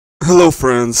Hello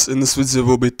friends, in this video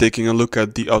we'll be taking a look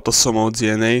at the autosomal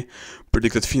DNA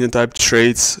predicted phenotype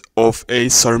traits of a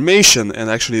Sarmatian, and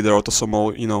actually their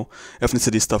autosomal,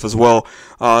 ethnicity stuff as well.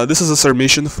 This is a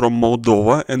Sarmatian from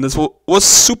Moldova, and what's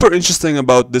super interesting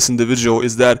about this individual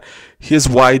is that his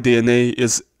Y DNA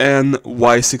is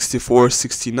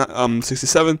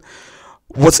NY6467.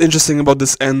 What's interesting about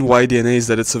this NY DNA is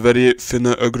that it's a very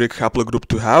phenotypic haplogroup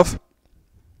to have.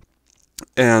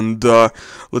 And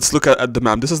let's look at the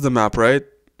map. This is the map, right?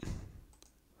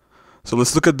 So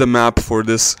let's look at the map for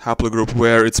this haplogroup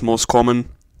where it's most common.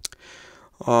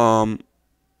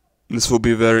 This will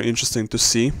be very interesting to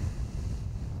see.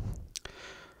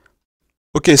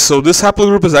 Okay, so this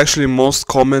haplogroup is actually most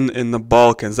common in the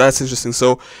Balkans. That's interesting.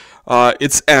 So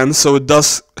it's N, so it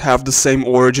does have the same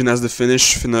origin as the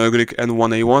Finnish phenotypic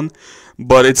N1A1,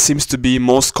 but it seems to be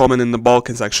most common in the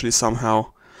Balkans actually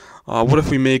somehow. What if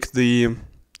we make the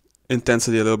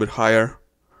intensity a little bit higher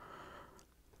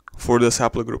for this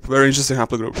haplogroup? Very interesting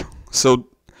haplogroup. So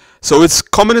it's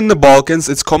common in the Balkans.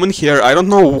 It's common here. I don't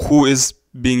know who is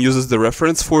being used as the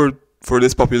reference for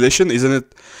this population.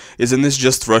 Isn't this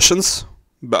just Russians?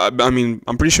 But I mean,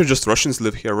 I'm pretty sure just Russians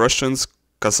live here. Russians,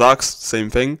 Kazakhs, same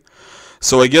thing.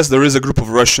 So I guess there is a group of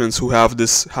Russians who have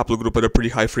this haplogroup at a pretty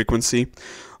high frequency.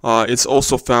 It's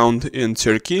also found in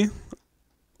Turkey.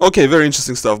 Okay, very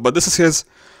interesting stuff. But this is his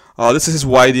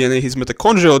Y DNA. His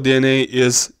mitochondrial DNA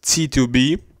is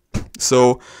T2b.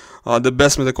 So the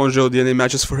best mitochondrial DNA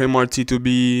matches for him are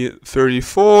T2b34,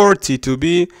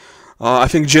 T2b. I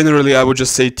think generally I would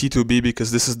just say T2b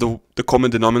because this is the common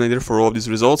denominator for all of these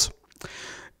results.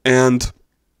 And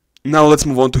now let's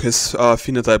move on to his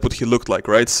phenotype, what he looked like,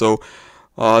 right? So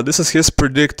this is his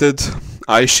predicted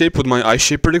eye shape with my eye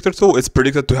shape predictor tool. It's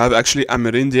predicted to have actually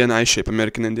Amerindian eye shape,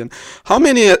 American Indian. How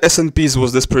many SNPs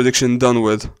was this prediction done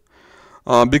with?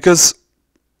 Because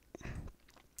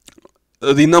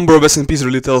the number of SNPs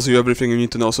really tells you everything you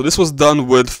need to know. So this was done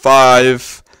with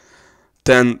 5,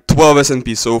 10, 12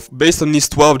 SNPs. So based on these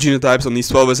 12 genotypes, on these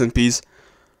 12 SNPs,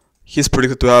 he's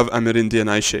predicted to have Amerindian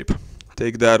eye shape.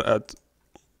 Take that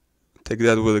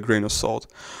with a grain of salt.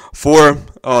 For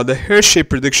the hair shape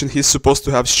prediction, he's supposed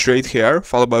to have straight hair,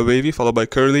 followed by wavy, followed by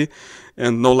curly,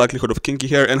 and no likelihood of kinky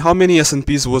hair. And how many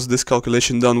SNPs was this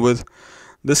calculation done with?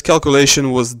 This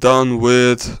calculation was done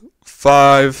with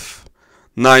 9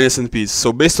 SNPs.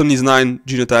 So based on these 9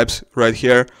 genotypes right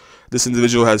here, this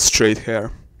individual has straight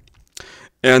hair.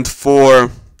 And for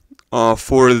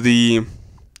the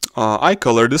eye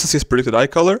color, this is his predicted eye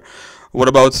color. What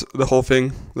about the whole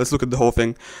thing? Let's look at the whole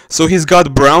thing. So he's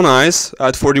got brown eyes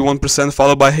at 41%,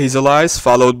 followed by hazel eyes,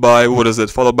 followed by,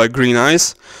 followed by green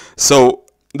eyes. So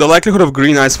the likelihood of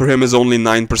green eyes for him is only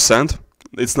 9%.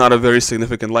 It's not a very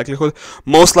significant likelihood.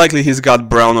 Most likely he's got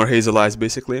brown or hazel eyes,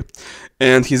 basically.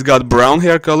 And he's got brown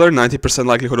hair color, 90%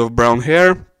 likelihood of brown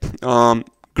hair.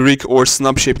 Greek or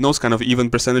snub shaped nose, kind of even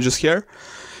percentages here.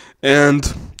 And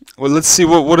well, let's see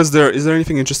what is there. Is there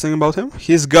anything interesting about him?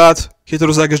 He's got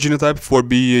heterozygous genotype for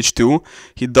BEH2.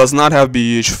 He does not have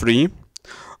BEH3.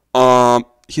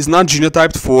 He's not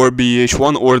genotyped for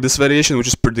BEH1 or this variation, which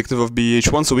is predictive of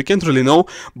BEH1, so we can't really know,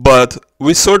 but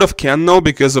we sort of can know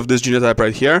because of this genotype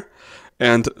right here.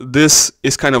 And this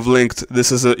is kind of linked.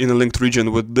 This is in a linked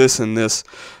region with this and this.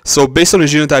 So based on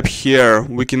his genotype here,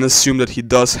 we can assume that he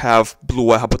does have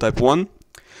blue eye haplotype 1.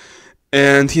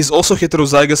 And he's also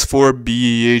heterozygous for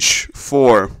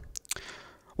BEH4.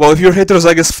 Well, if you're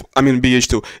heterozygous,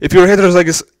 BEH2. If you're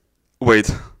heterozygous, wait,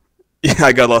 yeah,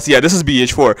 I got lost. Yeah, this is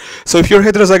BEH4. So if you're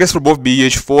heterozygous for both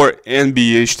BEH4 and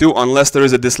BEH2, unless there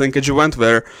is a dislinkage event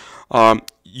where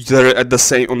they're on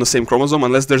the same chromosome,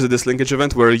 unless there's a dislinkage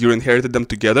event where you inherited them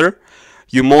together,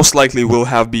 you most likely will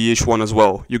have BEH1 as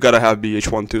well. You gotta have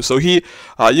BEH1 too. So we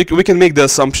can make the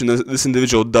assumption that this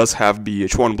individual does have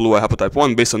BEH1, blue eye haplotype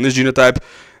 1, based on this genotype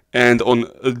and on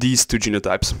these 2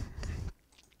 genotypes.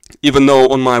 Even though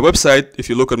on my website, if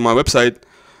you look at my website,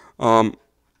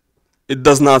 it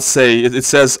does not say, it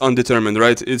says undetermined,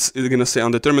 right? It's gonna say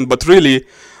undetermined, but really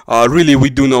we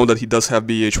do know that he does have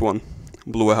BEH1,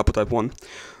 blue eye haplotype 1.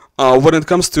 When it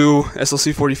comes to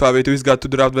SLC45A2, he's got 2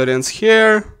 derived variants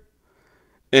here.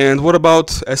 And what about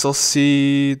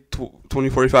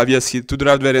SLC2045? Yes, 2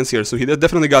 derived variants here. So he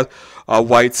definitely got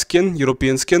white skin,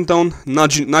 European skin tone,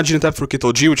 not genotyped for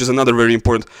Kittel G, which is another very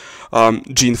important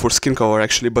gene for skin color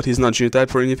actually, but he's not genotyped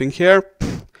for anything here.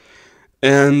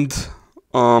 And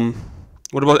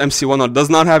what about MC1R? Does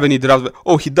not have any derived.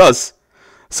 Oh, he does.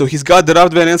 So he's got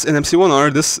derived variants in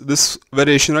MC1R. This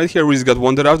variation right here, where he's got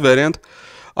 1 derived variant.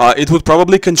 It would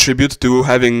probably contribute to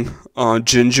having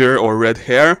ginger or red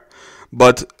hair.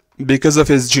 But because of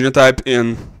his genotype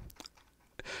in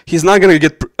he's not going to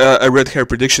get a red hair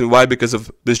prediction. Why? Because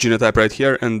of this genotype right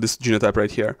here and this genotype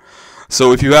right here.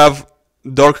 So if you have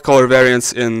dark color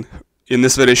variants in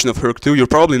this variation of HERC2, you're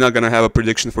probably not going to have a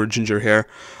prediction for ginger hair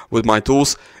with my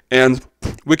tools. And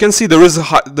we can see there is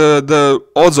the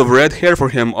odds of red hair for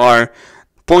him are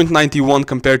 0.91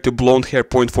 compared to blonde hair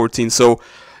 0.14. So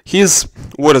he's,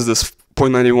 what is this,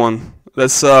 0.91?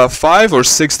 That's 5 or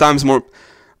 6 times more.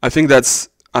 I think that's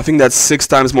 6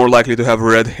 times more likely to have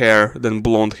red hair than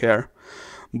blonde hair.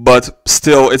 But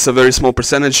still, it's a very small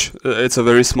percentage. It's a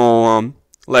very small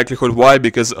likelihood. Why?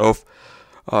 Because of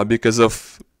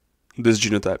this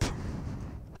genotype.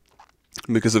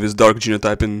 Because of his dark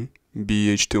genotype in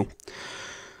BH2.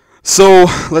 So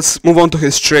let's move on to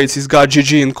his traits. He's got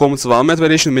GG in COMT VAL-MET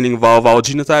variation, meaning VAL-VAL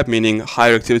genotype, meaning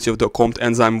higher activity of the COMT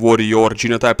enzyme warrior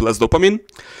genotype, less dopamine.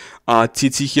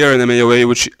 TT here and MAOA,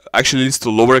 which actually leads to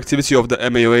lower activity of the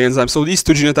MAOA enzyme. So these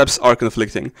two genotypes are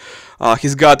conflicting.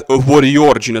 He's got a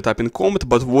warrior genotype in COMT,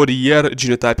 but warrior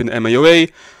genotype in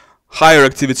MAOA. Higher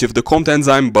activity of the COMT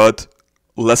enzyme, but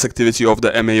less activity of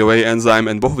the MAOA enzyme.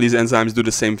 And both of these enzymes do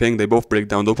the same thing. They both break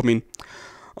down dopamine.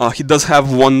 He does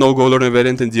have one no-go learner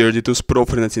variant in DRD2's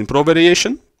pro-phenetine pro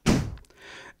variation.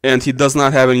 And he does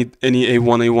not have any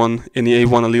A1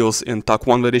 alleles in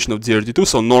TAC1 variation of DRD2,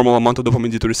 so normal amount of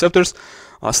dopamine D2 receptors,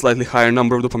 a slightly higher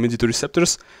number of dopamine D2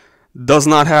 receptors. Does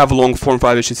not have long form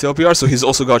 5-HTTLPR, so he's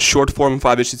also got short form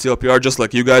 5-HTTLPR, just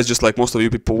like you guys, just like most of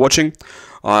you people watching.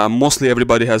 Mostly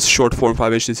everybody has short form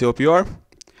 5-HTTLPR.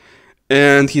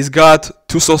 And he's got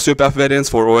 2 sociopath variants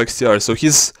for OXTR, so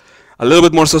he's a little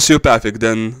bit more sociopathic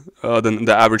than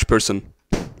the average person.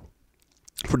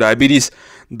 For diabetes,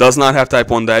 does not have type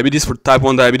 1 diabetes. For type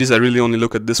 1 diabetes, I really only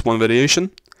look at this one variation.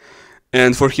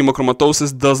 And for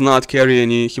hemochromatosis, does not carry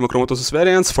any hemochromatosis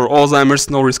variants. For Alzheimer's,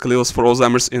 no risk alleles for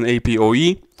Alzheimer's in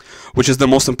APOE, which is the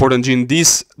most important gene.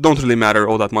 These don't really matter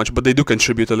all that much, but they do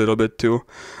contribute a little bit to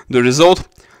the result.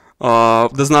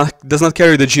 Does not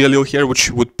carry the G allele here, which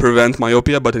would prevent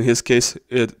myopia, but in his case,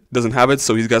 it doesn't have it,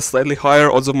 so he's got slightly higher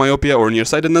odds of myopia or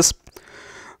nearsightedness.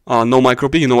 No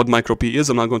micro-P, you know what micro-P is,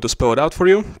 I'm not going to spell it out for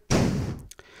you.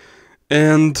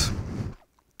 And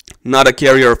not a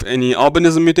carrier of any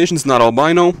albinism mutations, not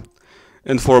albino.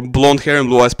 And for blonde hair and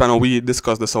blue eyes panel, we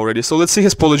discussed this already. So let's see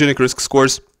his polygenic risk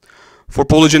scores. For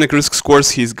polygenic risk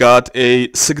scores, he's got a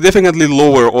significantly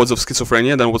lower odds of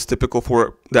schizophrenia than what's typical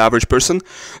for the average person.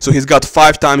 So he's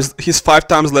 5 times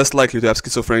less likely to have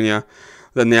schizophrenia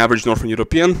than the average Northern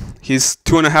European. He's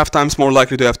 2.5 times more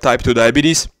likely to have type 2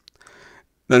 diabetes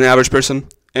than the average person,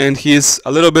 and he's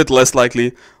a little bit less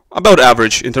likely, about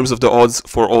average, in terms of the odds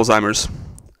for Alzheimer's.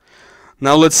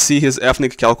 Now let's see his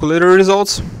ethnic calculator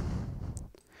results.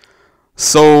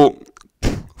 So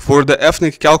for the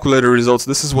ethnic calculator results,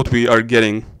 this is what we are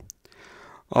getting.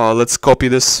 Let's copy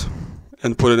this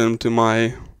and put it into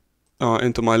my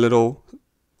little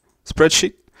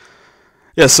spreadsheet.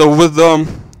 Yeah, so with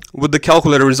the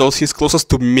calculator results, he's closest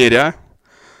to Media,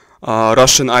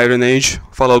 Russian Iron Age,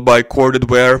 followed by corded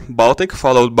ware Baltic,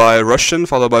 followed by Russian,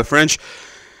 followed by French.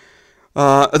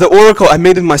 The Oracle, I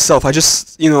made it myself. I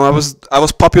just, I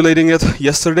was populating it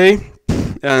yesterday,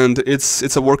 and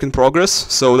it's a work in progress.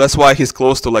 So that's why he's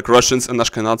close to like Russians and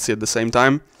Ashkenazi at the same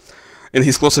time. And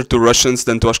he's closer to Russians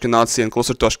than to Ashkenazi, and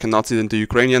closer to Ashkenazi than to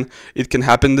Ukrainian. It can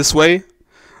happen this way.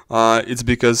 It's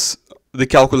because the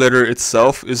calculator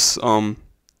itself is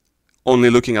only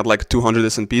looking at like 200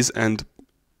 SNPs, and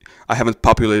I haven't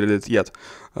populated it yet.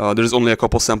 There's only a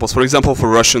couple samples. For example, for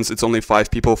Russians, it's only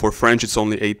 5 people. For French, it's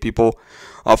only 8 people.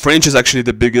 French is actually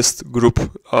the biggest group,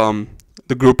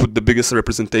 the group with the biggest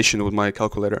representation with my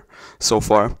calculator so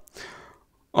far.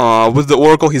 With the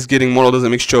Oracle, he's getting more or less a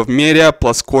mixture of Media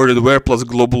plus corded ware plus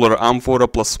globular amphora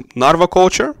plus Narva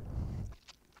culture.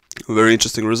 Very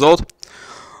interesting result.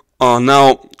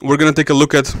 Now, we're going to take a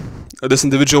look at this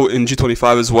individual in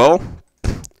G25 as well,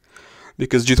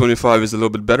 because G25 is a little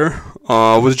bit better.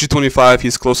 With G25,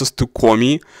 he's closest to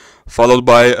Komi, followed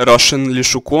by Russian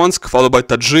Lishukonsk, followed by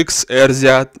Tajiks,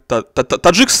 Erzia.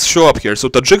 Tajiks show up here, so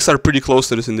Tajiks are pretty close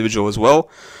to this individual as well,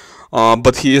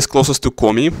 but he is closest to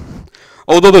Komi.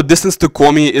 Although the distance to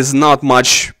Komi is not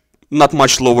much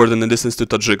lower than the distance to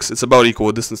Tajiks. It's about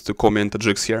equal distance to Komi and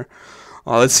Tajiks here.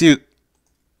 Let's see,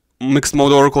 mixed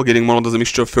mode Oracle getting more as a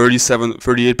mixture of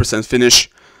 38% Finnish,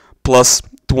 plus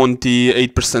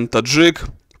 28% Tajik,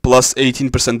 plus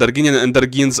 18% Darginian, and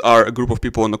Dargins are a group of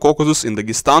people in the Caucasus, in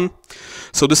Dagestan.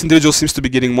 So this individual seems to be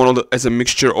getting more as a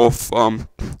mixture of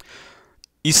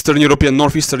Eastern European,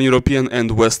 Northeastern European,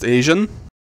 and West Asian.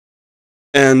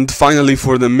 And finally,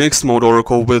 for the mixed mode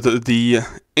Oracle with the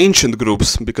ancient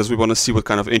groups, because we want to see what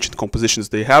kind of ancient compositions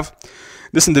they have,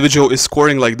 this individual is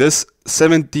scoring like this: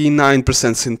 79%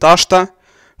 Sintashta,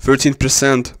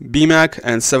 13% BMAC,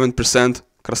 and 7%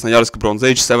 Krasnoyarsk Bronze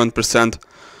Age, 7%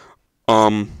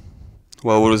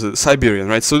 well, what is it? Siberian,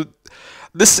 right? So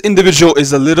this individual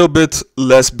is a little bit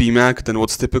less BMAC than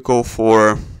what's typical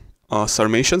for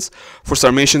Sarmatians. For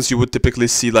Sarmatians, you would typically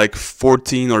see like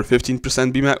 14 or 15%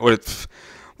 BMAC, or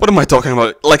what am I talking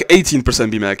about? Like 18%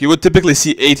 BMAC. You would typically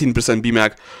see 18%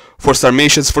 BMAC for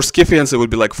Sarmatians. For Scythians, it would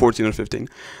be like 14 or 15.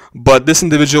 But this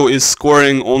individual is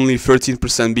scoring only 13%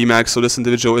 BMAC, so this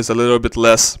individual is a little bit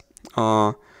less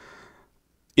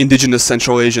indigenous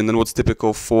Central Asian than what's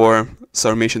typical for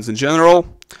Sarmatians in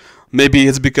general. Maybe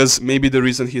it's because, maybe the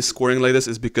reason he's scoring like this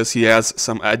is because he has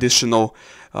some additional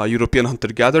European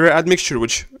hunter-gatherer admixture,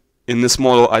 which in this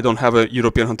model I don't have a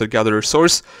European hunter-gatherer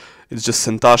source. It's just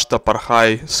Sintashta,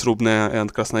 Parhai, Srubne,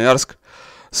 and Krasnoyarsk.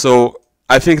 So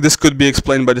I think this could be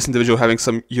explained by this individual having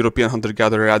some European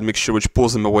hunter-gatherer admixture, which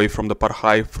pulls him away from the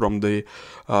Parhai, from the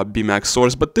BMAC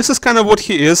source. But this is kind of what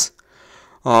he is.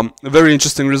 A very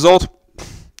interesting result.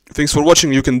 Thanks for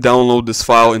watching. You can download this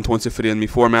file in 23andMe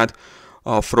format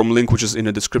from link which is in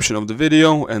the description of the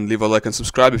video, and leave a like and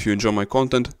subscribe if you enjoy my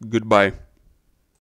content. Goodbye.